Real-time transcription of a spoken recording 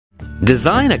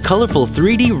Design a colorful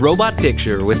 3D robot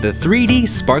picture with the 3D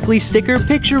Sparkly Sticker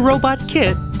Picture Robot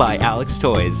Kit by Alex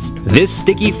Toys. This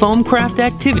sticky foam craft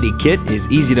activity kit is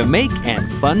easy to make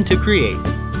and fun to create.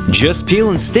 Just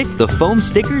peel and stick the foam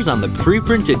stickers on the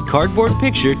pre-printed cardboard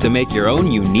picture to make your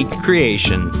own unique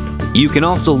creation. You can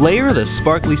also layer the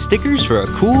sparkly stickers for a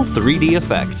cool 3D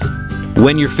effect.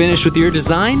 When you're finished with your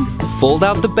design, fold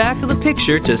out the back of the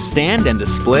picture to stand and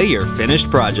display your finished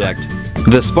project.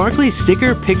 The Sparkly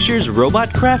Sticker Pictures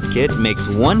Robot Craft Kit makes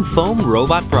one foam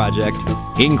robot project.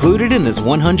 Included in this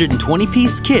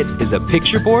 120-piece kit is a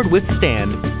picture board with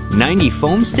stand, 90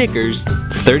 foam stickers,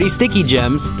 30 sticky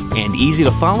gems, and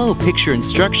easy-to-follow picture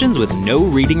instructions with no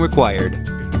reading required.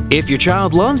 If your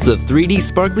child loves the 3D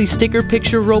Sparkly Sticker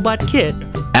Picture Robot Kit,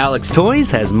 Alex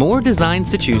Toys has more designs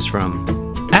to choose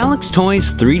from. Alex Toys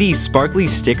 3D Sparkly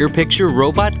Sticker Picture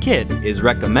Robot Kit is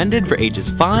recommended for ages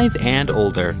 5 and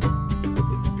older.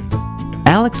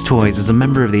 Alex Toys is a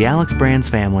member of the Alex Brands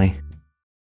family.